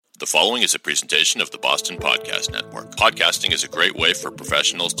The following is a presentation of the Boston Podcast Network. Podcasting is a great way for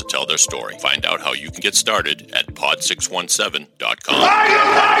professionals to tell their story. Find out how you can get started at pod617.com. Are you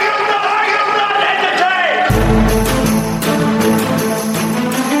not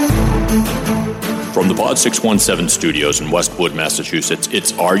entertained? From the Pod 617 studios in Westwood, Massachusetts,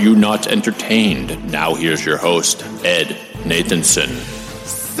 it's Are You Not Entertained? Now here's your host, Ed Nathanson.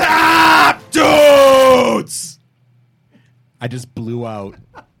 Stop, dudes! I just blew out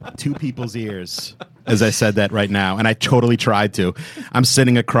two people's ears as I said that right now, and I totally tried to. I'm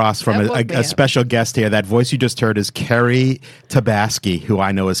sitting across from a special guest here. That voice you just heard is Carrie Tabaski, who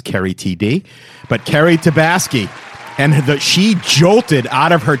I know as Carrie TD. But Carrie Tabaski, and she jolted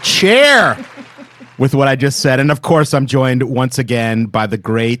out of her chair with what I just said. And of course, I'm joined once again by the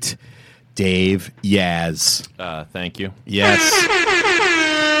great Dave Yaz. Thank you. Yes.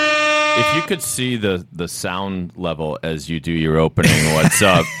 If you could see the sound level as you do your opening, what's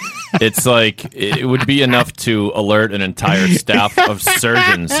up? It's like it would be enough to alert an entire staff of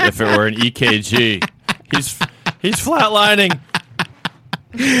surgeons if it were an EKG. He's flatlining.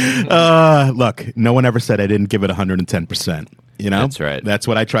 Look, no one ever said I didn't give it 110%. You know? That's right. That's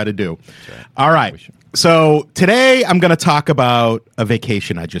what I try to do. Right. All right. So today I'm going to talk about a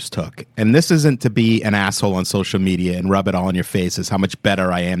vacation I just took. And this isn't to be an asshole on social media and rub it all in your faces how much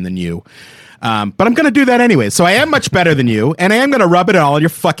better I am than you. But I'm going to do that anyway. So I am much better than you, and I am going to rub it all in your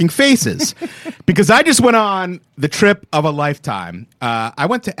fucking faces. Because I just went on the trip of a lifetime. I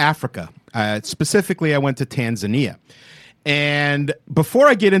went to Africa. Specifically, I went to Tanzania. And before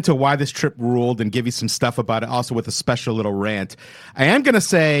I get into why this trip ruled and give you some stuff about it, also with a special little rant, I am going to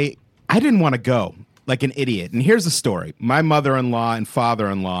say I didn't want to go like an idiot. And here's the story. My mother-in-law and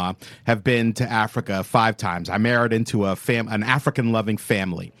father-in-law have been to Africa 5 times. I married into an African-loving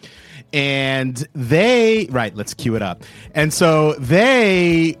family. And let's cue it up. And so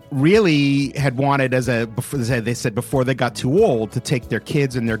they really had wanted, they said before they got too old, to take their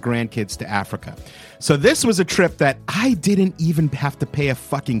kids and their grandkids to Africa. So this was a trip that I didn't even have to pay a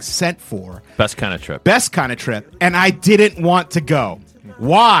fucking cent for. Best kind of trip. And I didn't want to go.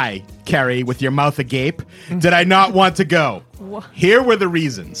 Why, Carrie, with your mouth agape, did I not want to go? Here were the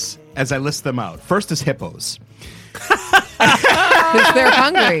reasons as I list them out. First is hippos. Because they're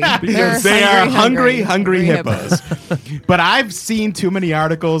hungry. They are hungry hippos. But I've seen too many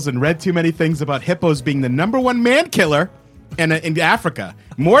articles and read too many things about hippos being the number one man killer in Africa.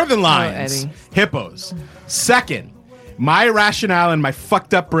 More than lions. Hippos. Second, my rationale in my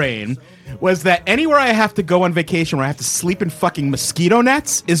fucked up brain was that anywhere I have to go on vacation where I have to sleep in fucking mosquito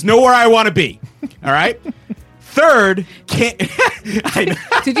nets is nowhere I want to be. All right? Third, did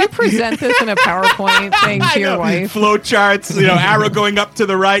you present this in a PowerPoint thing to your wife? Flow charts, arrow going up to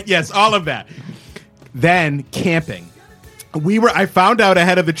the right. Yes, all of that. Then camping. I found out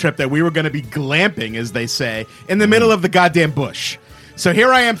ahead of the trip that we were going to be glamping, as they say, in the middle of the goddamn bush. So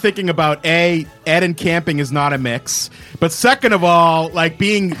here I am thinking about Ed and camping is not a mix. But second of all,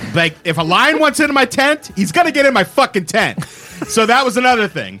 if a lion wants into my tent, he's going to get in my fucking tent. So that was another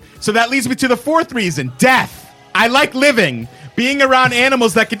thing. So that leads me to the fourth reason, death. I like living. Being around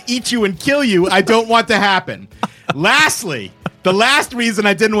animals that can eat you and kill you, I don't want to happen. Lastly, the last reason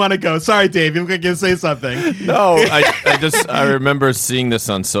I didn't want to go. Sorry, Dave, you were going to say something. No, I remember seeing this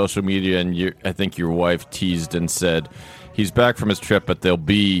on social media, and I think your wife teased and said he's back from his trip, but there'll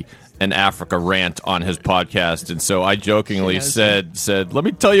be an Africa rant on his podcast. And so I jokingly said, let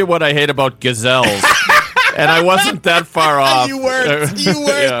me tell you what I hate about gazelles. And I wasn't that far off. You weren't.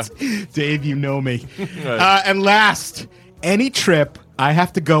 Yeah. Dave, you know me. Right. And last, any trip I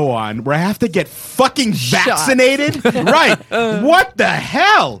have to go on where I have to get fucking vaccinated. Right. What the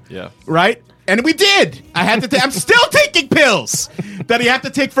hell? Yeah. Right? And we did. I had to I'm still taking pills that you have to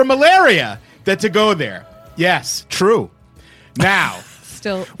take for malaria to go there. Yes, true. Now.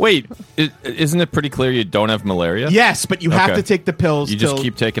 Still. Wait, isn't it pretty clear you don't have malaria? Yes, but you have to take the pills. You just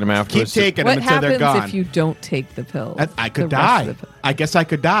keep taking them afterwards? Keep taking them until they're gone. What happens if you don't take the pills? I could die. I guess I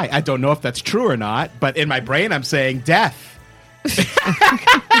could die. I don't know if that's true or not, but in my brain I'm saying death.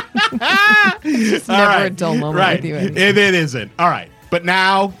 It's never a dull moment with you. It isn't. All right. But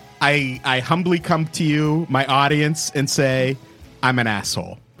now I humbly come to you, my audience, and say I'm an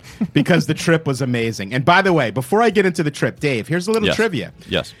asshole. Because the trip was amazing. And by the way, before I get into the trip, Dave, here's a little trivia.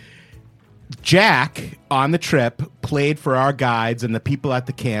 Yes. Jack, on the trip, played for our guides and the people at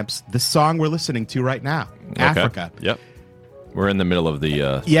the camps the song we're listening to right now, Africa. Yep. We're in the middle of the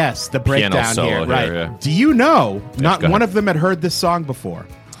the breakdown solo here. Right. Yeah. Do you know not one of them had heard this song before?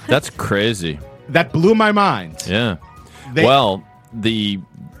 That's crazy. That blew my mind. Yeah. The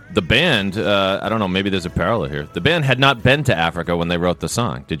The band, I don't know, maybe there's a parallel here. The band had not been to Africa when they wrote the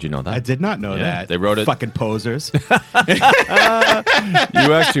song. Did you know that? I did not know that. They wrote it. Fucking posers. You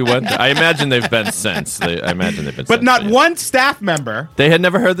actually went there. I imagine they've been since. But not one staff member. They had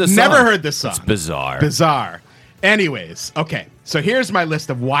never heard this song. Never heard this song. It's bizarre. Bizarre. Anyways, okay. So here's my list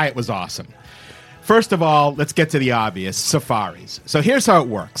of why it was awesome. First of all, let's get to the obvious, safaris. So here's how it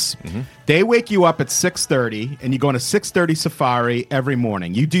works. Mm-hmm. They wake you up at 6:30, and you go on a 6:30 safari every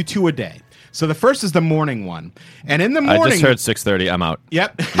morning. You do 2 a day. So the first is the morning one. And in the morning... I just heard 6:30. I'm out.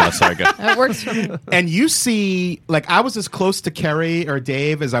 Yep. No, sorry, good. That works for me. And you see, like, I was as close to Kerry or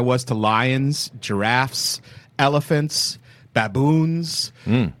Dave as I was to lions, giraffes, elephants, baboons,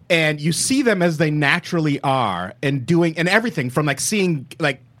 and you see them as they naturally are, and doing and everything from like seeing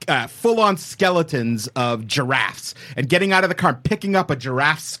like full-on skeletons of giraffes and getting out of the car and picking up a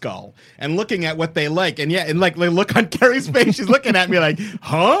giraffe skull and looking at what they like, and like the look on Carrie's face, she's looking at me like,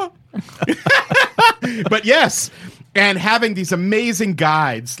 huh? But yes. And having these amazing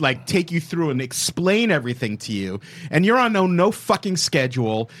guides like take you through and explain everything to you, and you're on no fucking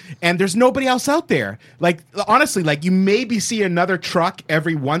schedule, and there's nobody else out there. Like honestly, like you maybe see another truck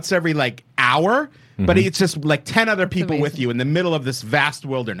every like hour, but it's just like 10 other people with you in the middle of this vast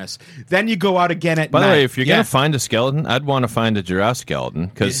wilderness. Then you go out again at night. By the way, if you're going to find a skeleton, I'd want to find a giraffe skeleton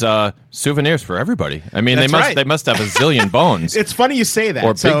because souvenirs for everybody. I mean, they must have a zillion bones. It's funny you say that.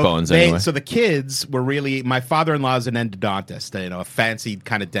 Or big bones, anyway. So the kids were really... My father-in-law is an endodontist, a fancy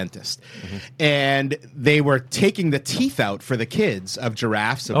kind of dentist. And they were taking the teeth out for the kids of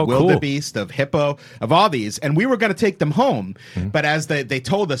giraffes, of wildebeest, of hippo, of all these. And we were going to take them home. But as they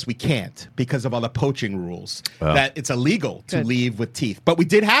told us, we can't because of all the poaching rules. That it's illegal to leave with teeth. But we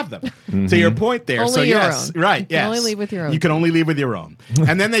did have them. To your point there. Only so your yes, own. right, You can only leave with your own. You can only leave with your own.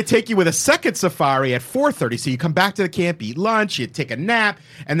 And then they take you with a second safari at 4:30. So you come back to the camp, eat lunch, you take a nap,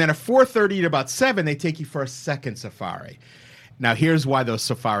 and then at 4:30 to about 7, they take you for a second safari. Now, here's why those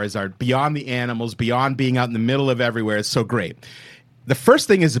safaris are beyond the animals, beyond being out in the middle of everywhere. It's so great. The first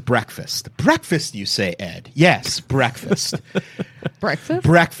thing is breakfast. Breakfast, you say, Ed. Yes, breakfast. Breakfast?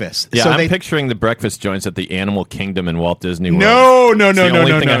 Breakfast. Yeah, so I'm picturing the breakfast joints at the Animal Kingdom in Walt Disney World. No. It's the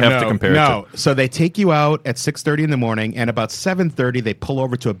only thing I have to compare it to. So they take you out at 6:30 in the morning, and about 7:30 they pull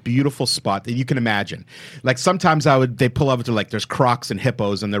over to a beautiful spot that you can imagine. Like sometimes they pull over to like there's crocs and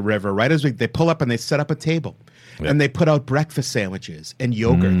hippos in the river. Right as they pull up and they set up a table. Yep. And they put out breakfast sandwiches and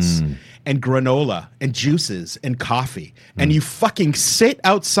yogurts and granola and juices and coffee. And you fucking sit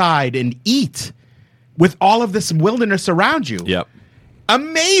outside and eat with all of this wilderness around you. Yep.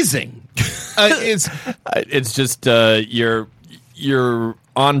 Amazing. It's just you're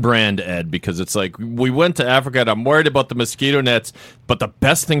on brand, Ed, because it's like we went to Africa and I'm worried about the mosquito nets, but the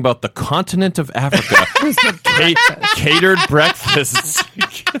best thing about the continent of Africa Was the catered breakfasts.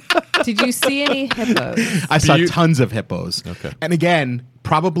 Did you see any hippos? I saw tons of hippos. Okay. And again,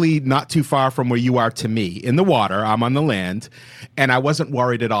 probably not too far from where you are to me. In the water, I'm on the land, and I wasn't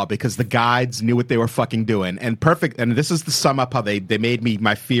worried at all because the guides knew what they were fucking doing. And this is the sum up how they made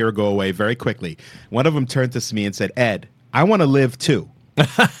my fear go away very quickly. One of them turned to me and said, Ed, I want to live too.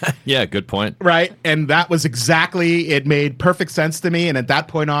 Yeah, good point. Right? And that was it made perfect sense to me. And at that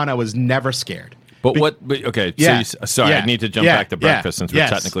point on, I was never scared. But okay, Yeah. Sorry, I need to jump back to breakfast since we're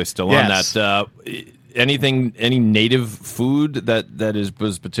technically still on that. Any native food that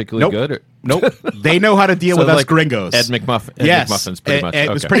was particularly good? Or? Nope. They know how to deal with us like gringos. Egg McMuffins, pretty much.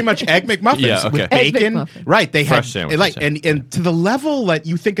 It was pretty much Egg McMuffins with bacon. Egg McMuffin. Right. They Fresh had sandwiches, and to the level that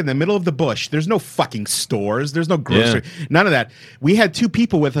you think in the middle of the bush, there's no fucking stores, there's no grocery, none of that. We had 2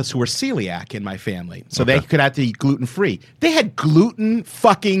 people with us who were celiac in my family, so they could have to eat gluten free. They had gluten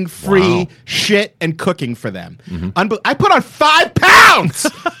fucking free shit and cooking for them. I put on 5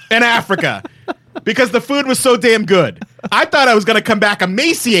 pounds in Africa. Because the food was so damn good. I thought I was going to come back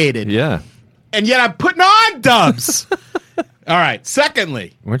emaciated. Yeah. And yet I'm putting on dubs. All right.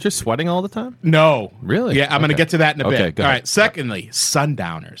 Secondly. Weren't you sweating all the time? No. Really? Yeah, I'm going to get to that in a bit. Okay, go all ahead. right. Secondly,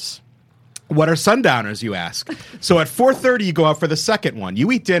 sundowners. What are sundowners, you ask? So at 4:30, you go out for the second one. You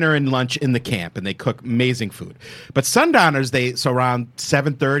eat dinner and lunch in the camp, and they cook amazing food. But sundowners, so around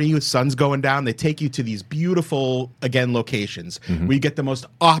 7:30, the sun's going down, they take you to these beautiful, again, locations where you get the most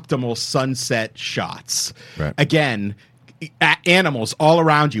optimal sunset shots. Right. Again, animals all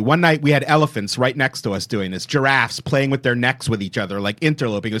around you. One night we had elephants right next to us doing this, giraffes playing with their necks with each other, like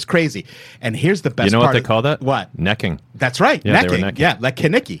interloping. It was crazy. And here's the best part. You know what they call that? What? Necking. That's right. Yeah, they were necking. necking. Yeah, like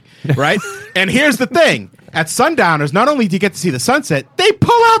Kaniki, right? And here's the thing. At sundowners, not only do you get to see the sunset, they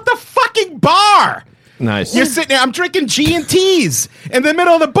pull out the fucking bar. Nice. You're sitting there, I'm drinking G&Ts in the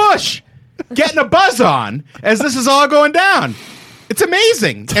middle of the bush, getting a buzz on as this is all going down. It's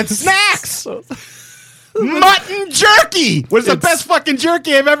amazing. And snacks. Mutton jerky was the best fucking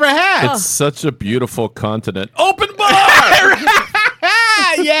jerky I've ever had. It's such a beautiful continent. Open bar.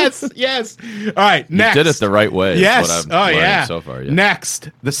 yes. All right, next. You did it the right way. Yes. Is what I'm learning so far. Yeah. Next,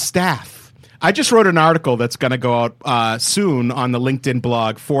 the staff. I just wrote an article that's going to go out soon on the LinkedIn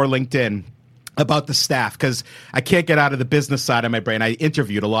blog for LinkedIn about the staff because I can't get out of the business side of my brain. I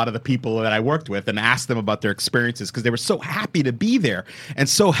interviewed a lot of the people that I worked with and asked them about their experiences because they were so happy to be there and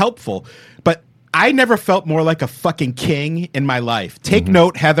so helpful. But I never felt more like a fucking king in my life. Take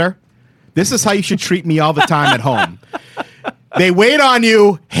note, Heather. This is how you should treat me all the time at home. They wait on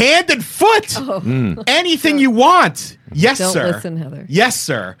you hand and foot. Anything you want. Yes, Don't sir. listen, Heather. Yes,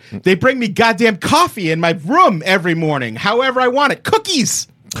 sir. They bring me goddamn coffee in my room every morning, however I want it. Cookies.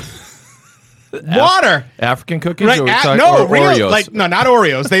 Water. African cookies? Right? Or Real, Oreos? not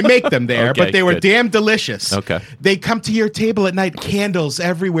Oreos. They make them there, Okay, but they were good. damn delicious. Okay. They come to your table at night, candles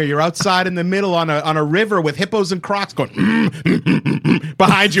everywhere. You're outside in the middle on a river with hippos and crocs going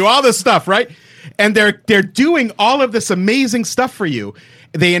behind you, all this stuff, right? And they're doing all of this amazing stuff for you.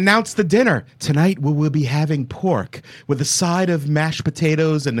 They announced the dinner. Tonight we will be having pork with a side of mashed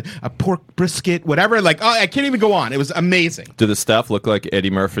potatoes and a pork brisket, whatever. Like, I can't even go on. It was amazing. Do the staff look like Eddie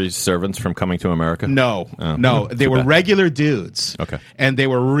Murphy's servants from Coming to America? No. They too were bad. regular dudes. Okay. And they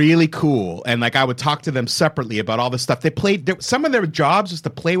were really cool. And like I would talk to them separately about all this stuff. They played. Some of their jobs was to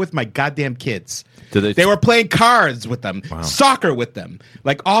play with my goddamn kids. They were playing cards with them, soccer with them,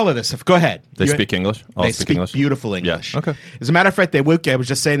 like all of this stuff. Go ahead. They speak English? All They speak speak English? beautiful English. Yeah. Okay. As a matter of fact, they wake. I was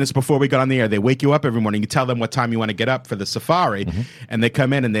just saying this before we got on the air. They wake you up every morning. You tell them what time you want to get up for the safari, and they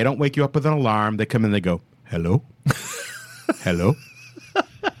come in and they don't wake you up with an alarm. They come in and they go, "Hello, hello."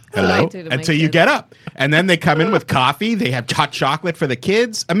 Hello, I do to my until you kids. get up, and then they come in with coffee. They have hot chocolate for the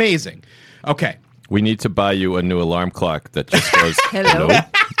kids. Amazing. Okay. We need to buy you a new alarm clock that just goes, Hello. hello.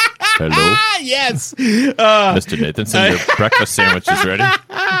 Hello. Ah, yes. Mr. Nathanson, your breakfast sandwich is ready.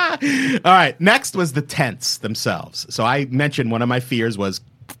 All right. Next was the tents themselves. So I mentioned one of my fears was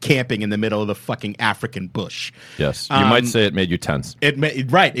camping in the middle of the fucking African bush. Yes. You might say it made you tense.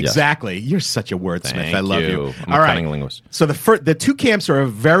 Right, exactly. You're such a wordsmith. Thank I love you. you. I'm a cunning linguist. So the two camps are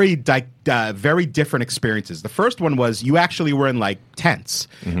very different experiences. The first one was you actually were in like tents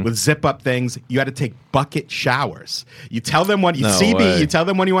with zip up things. You had to take bucket showers. You tell them when you way. you tell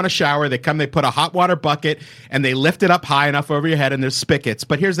them when you want to shower. They come, they put a hot water bucket and they lift it up high enough over your head and there's spigots.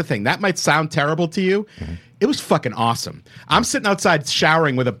 But here's the thing, that might sound terrible to you. It was fucking awesome. I'm sitting outside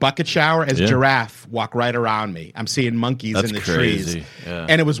showering with a bucket shower as giraffe walk right around me. I'm seeing monkeys That's in the crazy. trees. Yeah.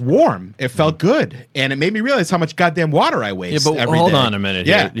 And it was warm. It felt good. And it made me realize how much goddamn water I waste Yeah, but every hold day. on a minute.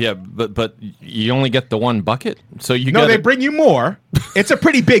 Yeah. Here. Yeah, but you only get the one bucket? So you No, gotta- they bring you more. It's a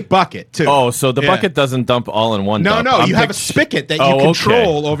pretty big bucket, too. Oh, so the Yeah. bucket doesn't dump all in one dump. No, I'm you have a pict- spigot that you Oh,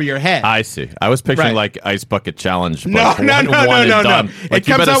 control okay. over your head. I see. I was picturing Right. like Ice Bucket Challenge. No, but one and done. Like, It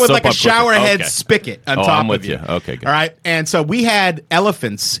you comes better out with soap like a up shower bucket. head Okay. spigot on Oh, top I'm with of you. you. Okay, good. All right. And so we had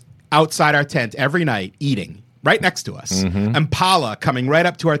elephants outside our tent every night eating right next to us. Impala coming right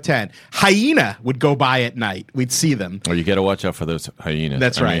up to our tent. Hyena would go by at night. We'd see them. Or you got to watch out for those hyenas.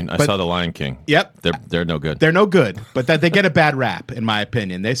 That's I right. mean, I But- saw The Lion King. Yep. They're no good. They're no good, but that they get a bad rap, in my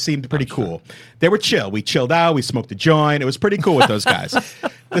opinion. They seemed pretty cool. They were chill. We chilled out. We smoked a joint. It was pretty cool with those guys.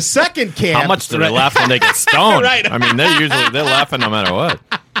 The second camp. How much do they laugh when they get stoned? Right. I mean, they're laughing no matter what.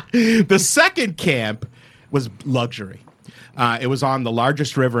 The second camp was luxury. It was on the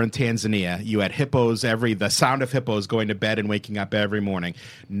largest river in Tanzania. You had hippos the sound of hippos going to bed and waking up every morning.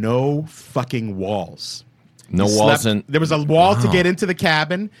 No fucking walls. No You walls slept- in. There was a wall to get into the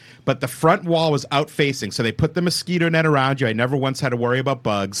cabin, but the front wall was out facing. So they put the mosquito net around you. I never once had to worry about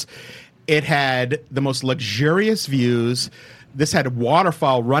bugs. It had the most luxurious views. This had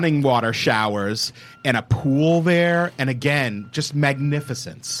waterfall, running water showers, and a pool there. And again, just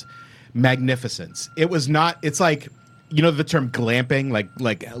magnificence. Magnificence. It was not, it's like, you know the term glamping,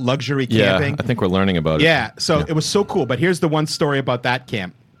 like luxury camping? Yeah, I think we're learning about it. Yeah, so it was so cool. But here's the one story about that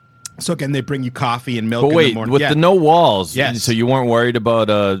camp. So again, they bring you coffee and milk But in the wait, morning. with Yeah. the no walls, Yes. so you weren't worried about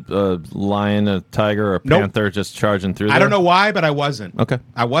a lion, a tiger, or a Nope. panther just charging through there? I don't know why, but I wasn't. Okay.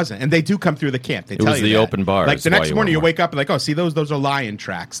 I wasn't. And they do come through the camp. They tell was you the that. open bar Like is the why next you morning, you weren't wake up and like, oh, see those are lion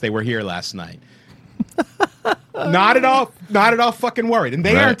tracks. They were here last night. Not at all fucking worried. And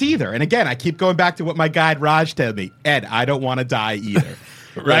they Right. aren't either. And again, I keep going back to what my guide Raj told me. Ed, I don't want to die either.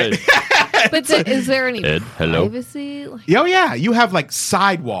 right? But is there any Ed, hello? privacy? Like, Oh, yeah. You have like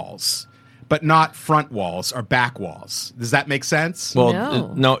side walls, but not front walls or back walls. Does that make sense? Well,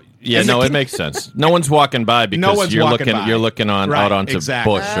 No. no. Yeah, no, it makes sense. No one's walking by because one's you're walking looking. by. You're looking Right, out onto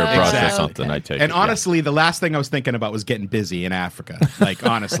exactly. bush or brush or Exactly. something. I take And it. honestly, the last thing I was thinking about was getting busy in Africa. Like,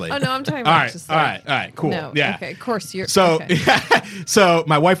 honestly. Oh no, I'm talking All about right, just all like, right, cool. No, Yeah. okay, of course you're. So, okay. so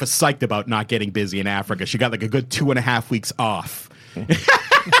my wife was psyched about not getting busy in Africa. She got like a good 2.5 weeks off.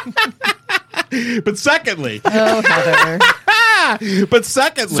 But secondly, Oh, Heather.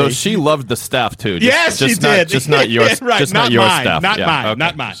 So she loved the staff too. Yes, she did. Just not yours. Right, just not not your mine, staff. Not Yeah, mine. okay.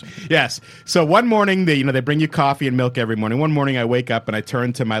 Not mine. Yes. So one morning, they bring you coffee and milk every morning. One morning, I wake up and I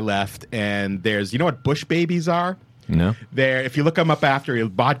turn to my left, and there's, you know what bush babies are? No. They're, if you look them up after, your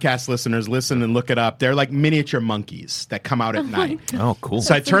podcast listeners listen and look it up. They're like miniature monkeys that come out at night. Oh, cool.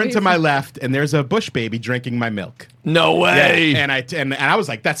 So I That's turn to my amazing. left, and there's a bush baby drinking my milk. No way. And I was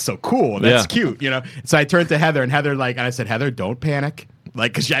like, that's so cool. That's Yeah. cute, So I turned to Heather, and Heather and I said, Heather, don't panic.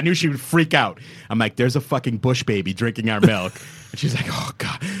 Like, because I knew she would freak out. I'm like, there's a fucking bush baby drinking our milk. And she's like, oh,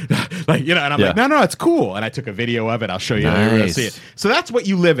 God. Like, and I'm like, Yeah. no, it's cool. And I took a video of it. I'll show you. You're gonna Nice. see it. So that's what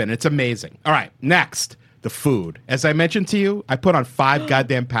you live in. It's amazing. All right, next. The food. As I mentioned to you, I put on 5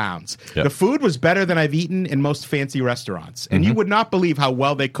 goddamn pounds. Yep. The food was better than I've eaten in most fancy restaurants. And you would not believe how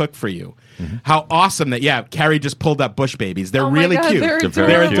well they cook for you. How awesome that, Carrie just pulled up bush babies. They're Oh my really God, cute. they're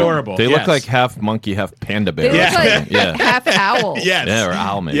They're adorable. adorable. They yes. look like half monkey, half panda bear. They Yeah. look like Yeah. half owl. Yes. Yeah, or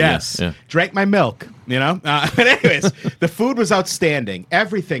owl maybe. Yes. Yeah. Drank my milk, But anyways, the food was outstanding.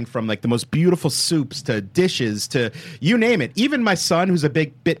 Everything from like the most beautiful soups to dishes to you name it. Even my son, who's a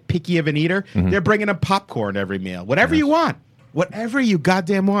bit picky of an eater, they're bringing him popcorn every meal. Whatever you want. Whatever you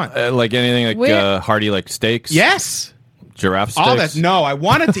goddamn want. Like anything like Where- hearty like steaks. Yes. Giraffe steaks. All that. No, I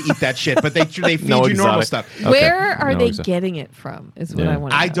wanted to eat that shit, but they feed No you normal exotic. stuff. Okay. Where are No, they exactly. getting it from? Is what Yeah. I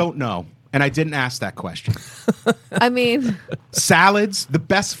want to know. I don't know. And I didn't ask that question. I mean, Salads, the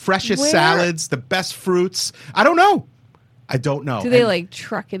best, freshest Where- salads, the best fruits. I don't know. do they And- like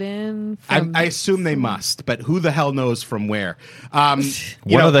truck it in? I From assume they must, but who the hell knows from where?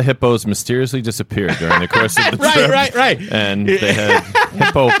 One of the hippos mysteriously disappeared during the course of the trip. Right. And they had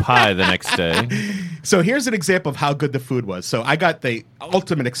hippo pie the next day. So here's an example of how good the food was. So I got the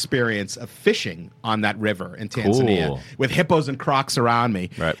ultimate experience of fishing on that river in Tanzania Cool. with hippos and crocs around me.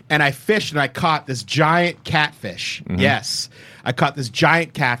 Right. And I fished and I caught this giant catfish. Mm-hmm. Yes. I caught this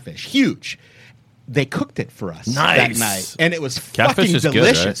giant catfish. Huge. They cooked it for us that Nice. night. And it was Catfish fucking is good, right?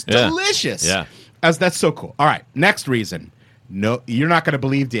 delicious. Yeah. Delicious. Yeah. That's so cool. All right. Next reason. No, you're not going to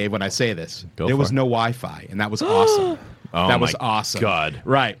believe, Dave, when I say this. Go there for was it. no Wi-Fi, and that was awesome. Oh that was my awesome. God.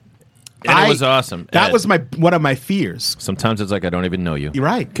 Right. And it was awesome. That Ed. was one of my fears. Sometimes it's like I don't even know you. You're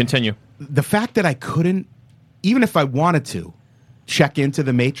right. Continue. The fact that I couldn't, even if I wanted to, check into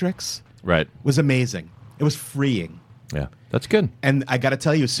the Matrix Right. was amazing. It was freeing. Yeah. That's good. And I got to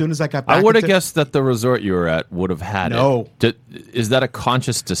tell you, as soon as I got back, I would have into- guessed that the resort you were at would have had No. it. Is that a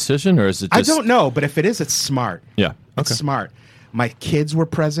conscious decision or is it I just... don't know, but if it is, it's smart. Yeah. It's Okay. smart. My kids were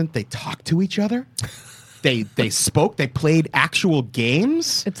present. They talked to each other. They spoke. They played actual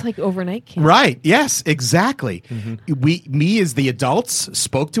games. it's like overnight camp. Right. Yes, exactly. Mm-hmm. Me as the adults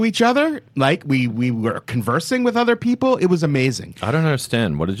spoke to each other. Like we were conversing with other people. It was amazing. I don't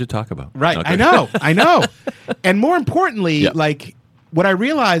understand. What did you talk about? Right. Okay. I know. And more importantly, Yeah. like what I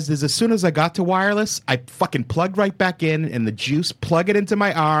realized is as soon as I got to wireless, I fucking plugged right back in and the juice, plug it into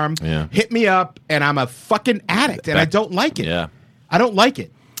my arm, Yeah. hit me up, and I'm a fucking addict and I Back- don't like it. Yeah. I don't like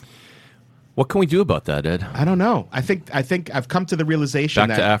it. What can we do about that, Ed? I don't know. I think I've come to the realization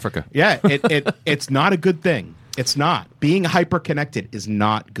Back that to Africa. Yeah, it's not a good thing. It's not. Being hyper connected is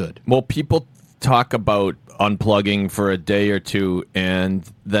not good. Well, people talk about unplugging for a day or two, and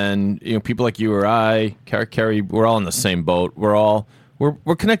then people like you or I, Carrie, we're all in the same boat.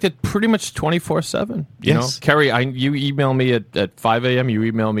 We're connected pretty much 24/7. You know, Yes. Carrie, you email me at 5 a.m. You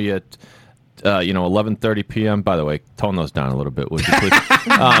email me at 11:30 p.m. By the way, tone those down a little bit, would you please?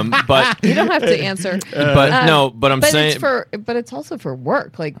 But You don't have to answer. but I'm saying, but it's also for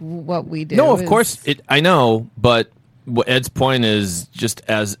work, like what we do. no, of is- course, I know, but what Ed's point is just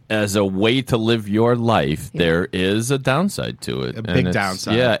as a way to live your life, there is a downside to it. A And big it's-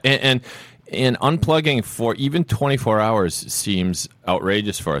 downside. Yeah, and unplugging for even 24 hours seems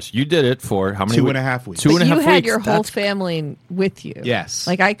outrageous for us. You did it for how many 2.5 weeks. Two But and a you half had weeks. your whole That's- family with you. Yes.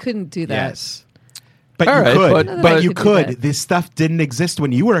 Like I couldn't do that. Yes. But All you right, could. but But you I could do could. that. This stuff didn't exist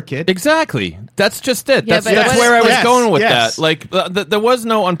when you were a kid. Exactly. That's just it. Yeah, That's but what- where I was Yes, going with yes. that. Like, there was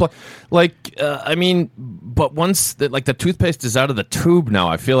no unplug. Like, I mean, but once the toothpaste is out of the tube now,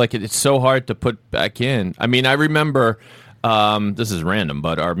 I feel like it's so hard to put back in. I mean, I remember this is random,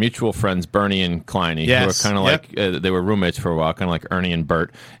 but our mutual friends Bernie and Kleiny, who Yes. were kind of like they were roommates for a while, kind of like Ernie and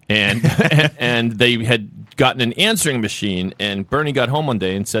Bert, and and they had gotten an answering machine, and Bernie got home one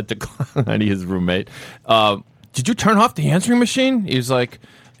day and said to Kleiny, his roommate, "Did you turn off the answering machine?" He's like,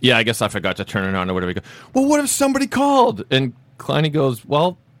 "Yeah, I guess I forgot to turn it on or whatever." He goes, "Well, what if somebody called?" And Kleiny goes,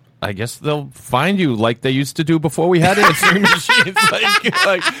 "Well, I guess they'll find you like they used to do before we had answering machines."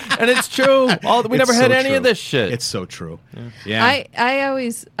 And it's true. We never had any of this shit. It's so true. Yeah. I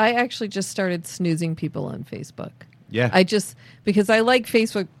actually just started snoozing people on Facebook. Yeah. Because I like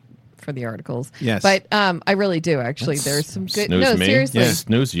Facebook for the articles. Yes. But I really do actually. There's some good. Snooze No, me. seriously. Yeah.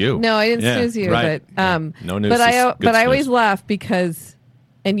 Snooze you. No, I didn't Yeah, snooze you, right. but No news But is I good always snooze. laugh because,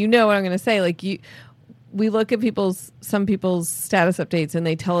 and you know what I'm going to say, like we look at some people's status updates and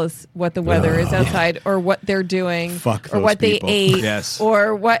they tell us what the weather is outside or what they're doing Fuck or those what people. they ate Yes.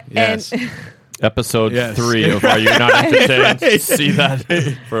 or what Yes. and Episode Yes. 3 of Are You Not Entertained? Right. See that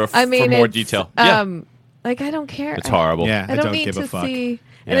for I mean for more it's, detail. Like I don't care. It's horrible. Yeah. I don't give need a to fuck. see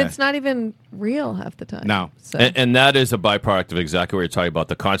and Yeah. it's not even real half the time. No. So And that is a byproduct of exactly what you're talking about,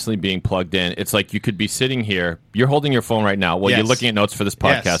 the constantly being plugged in. It's like you could be sitting here, you're holding your phone right now. Well, Yes. you're looking at notes for this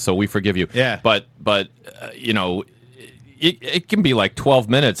podcast, Yes. so we forgive you. Yeah. But you know, it can be like 12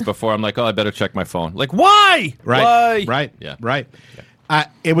 minutes before I'm like, oh, I better check my phone. Like, why? Right. Why? Right. Yeah. Right.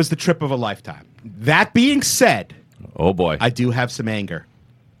 It was the trip of a lifetime. That being said, Oh, boy. I do have some anger.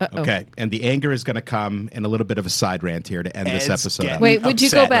 Uh-oh. Okay. And the anger is going to come in a little bit of a side rant here to end this Ed's episode. getting- Wait, would you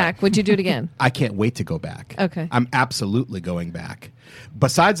go upset. back? Would you do it again? I can't wait to go back. Okay. I'm absolutely going back.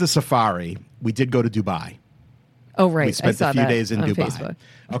 Besides the safari, we did go to Dubai. Oh right. We spent I saw a few that days in on Dubai. Facebook.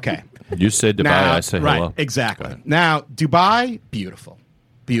 Okay. you say Dubai, Now- I say right, hello. Exactly. Now, Dubai, beautiful.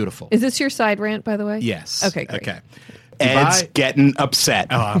 Beautiful. Is this your side rant, by the way? Yes. Okay, great. Okay. Ed's Dubai, getting upset.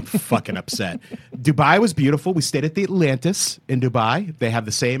 oh, I'm fucking upset. Dubai was beautiful. We stayed at the Atlantis in Dubai. They have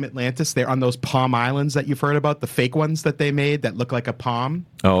the same Atlantis. They're on those palm islands that you've heard about, the fake ones that they made that look like a palm.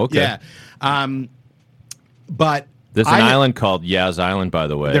 Oh, okay. Yeah. But There's an island called Yas Island, by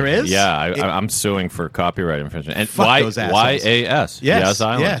the way. There is? Yeah, I'm suing for copyright infringement. And Fuck those assholes. YAS. Yes, Yas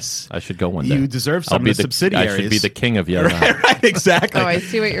Island. yes. I should go one day. You deserve some I'll of be the I should subsidiaries. be the king of Yas Island. right, exactly. Oh, I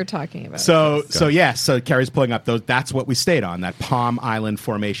see what you're talking about. So Carrie's pulling up those. That's what we stayed on, that Palm Island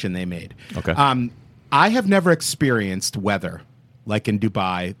formation they made. Okay. I have never experienced weather like in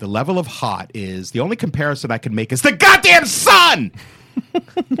Dubai. The level of hot is the only comparison I can make is the goddamn sun.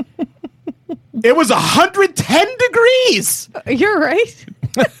 It was 110 degrees. You're right.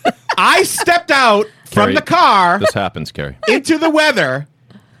 I stepped out from Carrie, the car This happens, Carrie. into the weather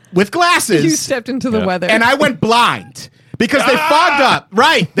with glasses. You stepped into the Yeah. weather. And I went blind because they fogged up.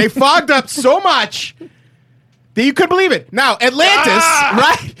 Right. They fogged up so much that you couldn't believe it. Now, Atlantis,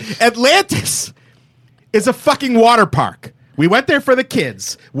 right? Atlantis is a fucking water park. We went there for the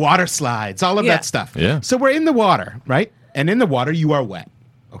kids, water slides, all of Yeah. that stuff. Yeah. So we're in the water, right? And in the water, you are wet.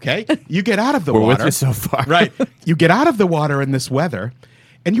 Okay? You get out of the We're water. with you so far. Right. You get out of the water in this weather,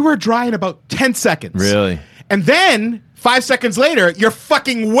 and you are dry in about 10 seconds. Really? And then 5 seconds later, you're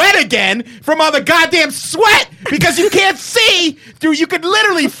fucking wet again from all the goddamn sweat because you can't see through. You could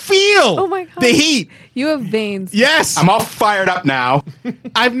literally feel Oh my God. the heat. You have veins. Yes. I'm all fired up now.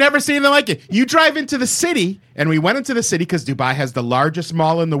 I've never seen anything like it. You drive into the city, and we went into the city because Dubai has the largest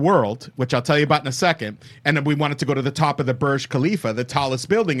mall in the world, which I'll tell you about in a second. And then we wanted to go to the top of the Burj Khalifa, the tallest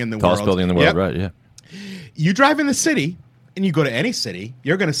building in the world. Tallest building in the world, Yep. right? Yeah. You drive in the city, and you go to any city,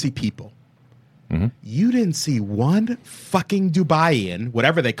 you're going to see people. Mm-hmm. You didn't see one fucking Dubaian,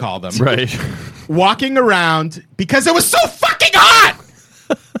 whatever they call them, Right. walking around because it was so fucking hot.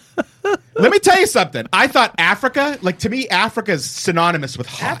 Let me tell you something. I thought Africa, like to me, Africa is synonymous with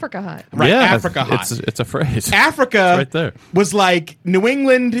hot. Africa hot. Right, yeah, Africa hot. It's a phrase. Africa right there. was like New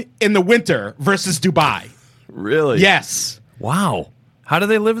England in the winter versus Dubai. Really? Yes. Wow. How do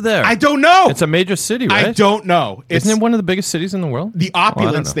they live there? I don't know. It's a major city, right? I don't know. It's, Isn't it one of the biggest cities in the world? the Oh, I don't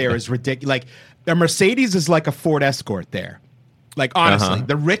opulence know. there is ridiculous. Like a Mercedes is like a Ford Escort there. Like honestly, Uh-huh.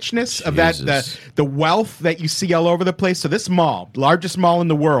 the richness of that, Jesus. the wealth that you see all over the place. So this mall, largest mall in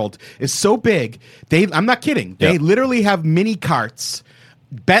the world, is so big. I'm not kidding. They Yep. literally have mini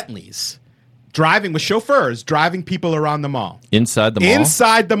Bentleys, driving with chauffeurs, driving people around the mall, Inside the mall?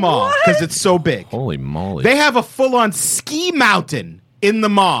 inside the mall because it's so big. Holy moly. They have a full-on ski mountain in the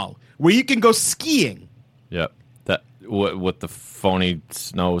mall where you can go skiing. Yep. That with the phony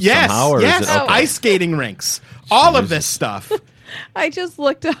snow Yes, somehow? Or yes, is it, okay. ice skating rinks, all of this stuff. I just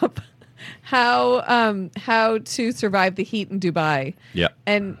looked up how to survive the heat in Dubai. Yeah.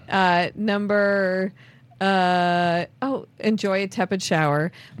 And number Enjoy a tepid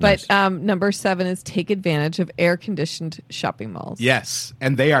shower. But number 7 is take advantage of air-conditioned shopping malls. Yes,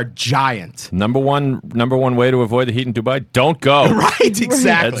 and they are giant. Number one way to avoid the heat in Dubai: don't go. Right,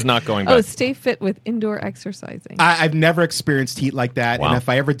 exactly. Ed's not going back. Oh, stay fit with indoor exercising. I've never experienced heat like that, Wow. and if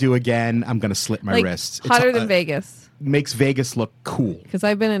I ever do again, I'm going to slit my like wrists. hotter than Vegas. Makes Vegas look cool. Because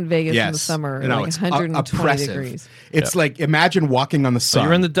I've been in Vegas Yes, in the summer, you know, like it's 120 oppressive. degrees. It's like imagine walking on the So sun.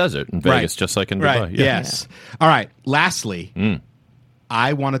 you're in the desert in Vegas, just like in Dubai. Right. Yes. All right. Lastly,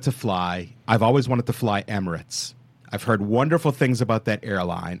 I wanted to fly. I've always wanted to fly Emirates. I've heard wonderful things about that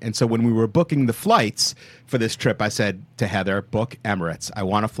airline. And so when we were booking the flights for this trip, I said to Heather, book Emirates. I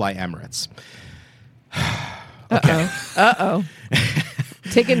want to fly Emirates. Uh-oh.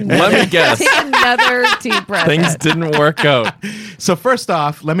 Let me guess. Take another deep breath. Things didn't work out. So first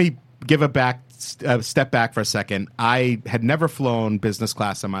off, let me give a step back for a second. I had never flown business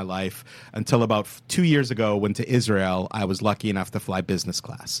class in my life until about 2 years ago when to Israel, I was lucky enough to fly business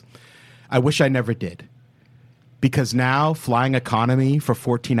class. I wish I never did. Because now flying economy for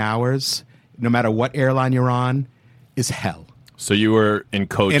 14 hours, no matter what airline you're on, is hell. So you were in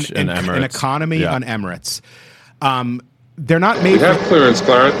coach in Emirates. In economy Yeah. on Emirates. They're not made We have clearance,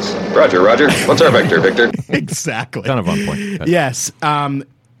 Clarence. Roger, Roger. What's our vector, Victor? exactly. Kind of on point. Yes.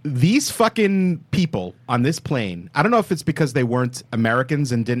 These fucking people on this plane, I don't know if it's because they weren't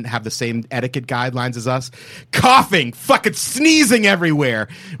Americans and didn't have the same etiquette guidelines as us, coughing, fucking sneezing everywhere,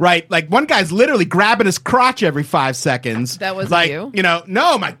 right? Like one guy's literally grabbing his crotch every 5 seconds. That wasn't like, you?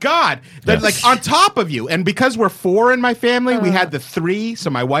 No, my God. They're Yes. like on top of you. And because we're 4 in my family, we had the 3. So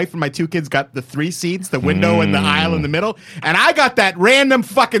my wife and my 2 kids got the 3 seats, the window and the aisle in the middle. And I got that random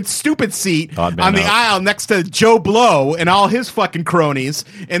fucking stupid seat Odd man on the out. aisle next to Joe Blow and all his fucking cronies.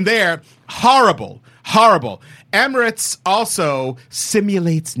 And they're horrible. Emirates also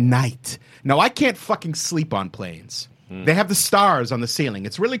simulates night. No, I can't fucking sleep on planes. They have the stars on the ceiling.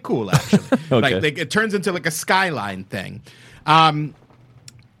 It's really cool, actually. Okay. Like it turns into like a skyline thing.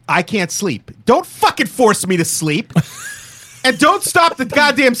 I can't sleep. Don't fucking force me to sleep. And don't stop the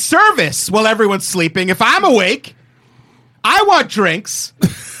goddamn service while everyone's sleeping. If I'm awake, I want drinks.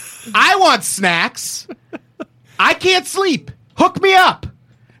 I want snacks. I can't sleep. Hook me up.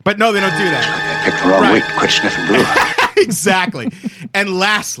 But no, they don't do that. I picked the wrong Right. week to quit sniffing glue. Exactly. And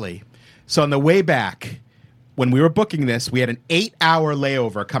lastly, so on the way back, when we were booking this, we had an 8-hour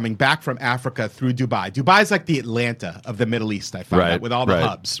layover coming back from Africa through Dubai. Dubai's like the Atlanta of the Middle East, I found Right, out, with all the right.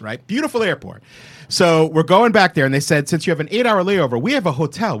 hubs, right? Beautiful airport. So we're going back there, and they said, since you have an 8-hour layover, we have a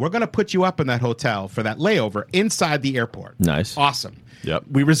hotel. We're going to put you up in that hotel for that layover inside the airport. Nice. Awesome. Yep.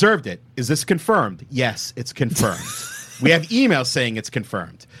 We reserved it. Is this confirmed? Yes, it's confirmed. We have emails saying it's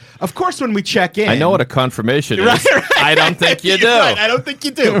confirmed. Of course, when we check in... I know what a confirmation is. Right. I don't think you do. Right, I don't think you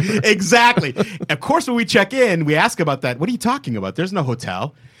do. Exactly. Of course, when we check in, we ask about that. What are you talking about? There's no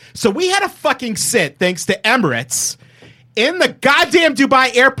hotel. So we had to fucking sit, thanks to Emirates, in the goddamn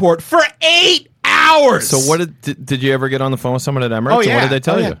Dubai airport for 8 hours. So what did you ever get on the phone with someone at Emirates? Oh, yeah. And what did they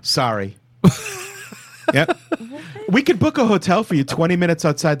tell Oh, yeah. you? Sorry. Yep. We could book a hotel for you 20 minutes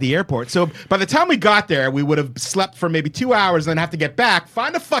outside the airport. So by the time we got there, we would have slept for maybe 2 hours, then have to get back,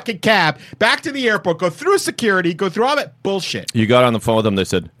 find a fucking cab, back to the airport, go through security, go through all that bullshit. You got on the phone with them. They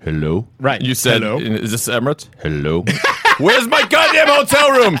said, hello. Right. You said, Hello. is this Emirates? Hello. Where's my goddamn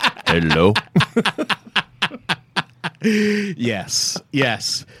hotel room? Hello.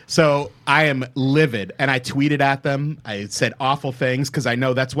 Yes. So I am livid, and I tweeted at them. I said awful things because I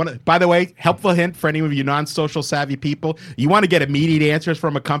know that's one of. By the way, helpful hint for any of you non-social savvy people: you want to get immediate answers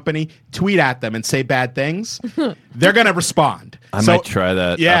from a company, tweet at them and say bad things. They're gonna respond. I might try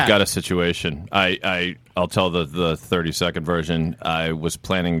that. Yeah. I've got a situation. I'll tell the 30-second version. I was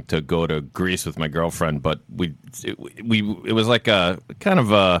planning to go to Greece with my girlfriend, but it was like a kind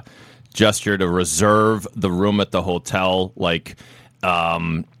of a gesture to reserve the room at the hotel like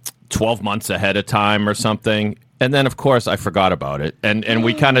 12 months ahead of time or something. And then, of course, I forgot about it. And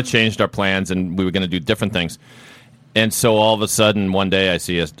we kind of changed our plans, and we were going to do different things. And so all of a sudden, one day I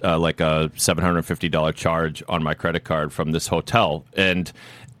see like a $750 charge on my credit card from this hotel. And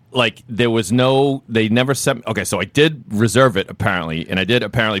like there was they never sent. Okay, so I did reserve it apparently, and I did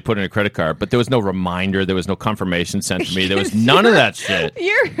apparently put in a credit card, but there was no reminder. There was no confirmation sent to me. There was none of that shit.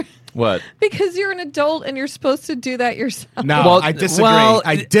 What? Because you're an adult and you're supposed to do that yourself. No, I disagree.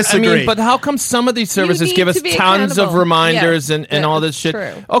 I disagree. I mean, but how come some of these services need give us to be tons of accountable. reminders Yes, and all this that's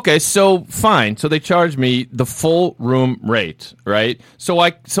shit? true. Okay, so fine. So they charge me the full room rate, right? So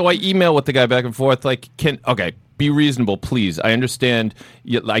I email with the guy back and forth, like, be reasonable, please. I understand.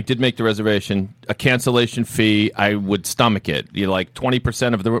 I did make the reservation. A cancellation fee, I would stomach it. You're like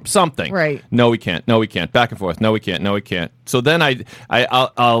 20% of the room, something. Right. No, we can't. No, we can't. Back and forth. No, we can't. No, we can't. So then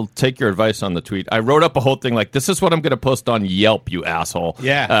I'll take your advice on the tweet. I wrote up a whole thing like, this is what I'm going to post on Yelp, you asshole.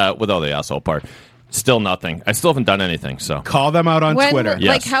 Yeah. With all the asshole part. Still nothing. I still haven't done anything. So Call them out on Twitter.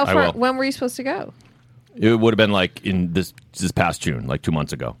 Yes, how I far? will. When were you supposed to go? it would have been like in this past June, like 2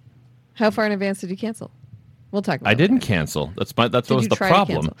 months ago. How far in advance did you cancel? We'll talk about I it. didn't cancel. That's what was Did you the try to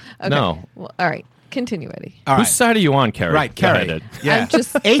problem. cancel? Okay. No. Well, all right. Continue, Eddie. All Whose right. side are you on, Carrie? Right, Go Carrie. ahead, Ed. Yeah. I'm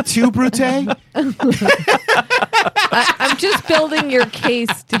just- A2 Brute? I'm just building your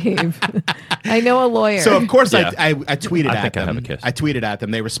case, Dave. I know a lawyer. So of course Yeah. I tweeted I at think I them. have a case. I tweeted at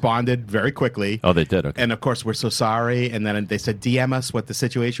them. They responded very quickly. Oh, they did. Okay. And of course, we're so sorry. And then they said, DM us what the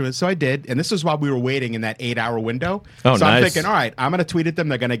situation was. So I did. And this is while we were waiting in that 8-hour window. Oh, so I'm nice. thinking, all right, I'm going to tweet at them.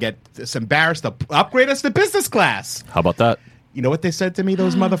 They're going to get embarrassed to upgrade us to business class. How about that? You know what they said to me,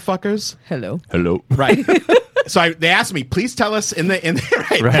 those motherfuckers? Hello. Hello. Right. So they asked me, please tell us in the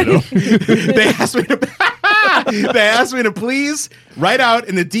Right. they asked me to please write out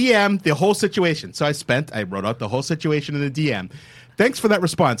in the DM the whole situation. So I wrote out the whole situation in the DM. Thanks for that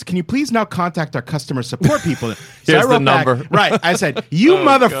response. Can you please now contact our customer support people? So Here's I wrote the back, number. right. I said, you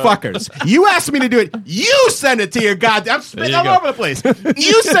motherfuckers, you asked me to do it. You send it to your goddamn. I'm spitting you all go. over the place.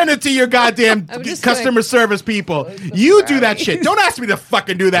 You send it to your goddamn I'm just customer doing- service people. You do that shit. Don't ask me to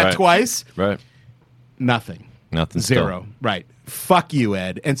fucking do that Right. twice. Right. Nothing. Nothing. Zero. Right. Fuck you,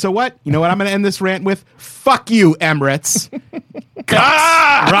 Ed. And so what? You know what I'm going to end this rant with? Fuck you, Emirates.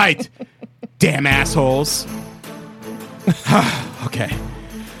 Right. Damn assholes. Okay.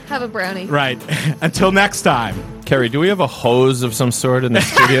 Have a brownie. Right. Until next time. Carrie, do we have a hose of some sort in the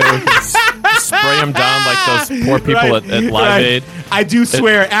studio? We can spray them down like those poor people Right. at Live Right. Aid. I do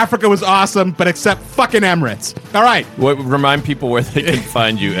swear Africa was awesome, but except fucking Emirates. All right. Remind people where they can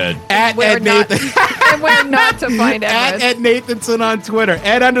find you, Ed. At Where Ed not, Nathan. and where not to find At Everett. Ed Nathanson on Twitter.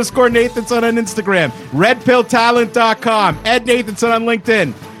 Ed_Nathanson on Instagram. RedPillTalent.com. Ed Nathanson on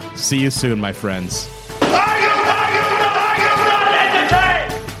LinkedIn. See you soon, my friends.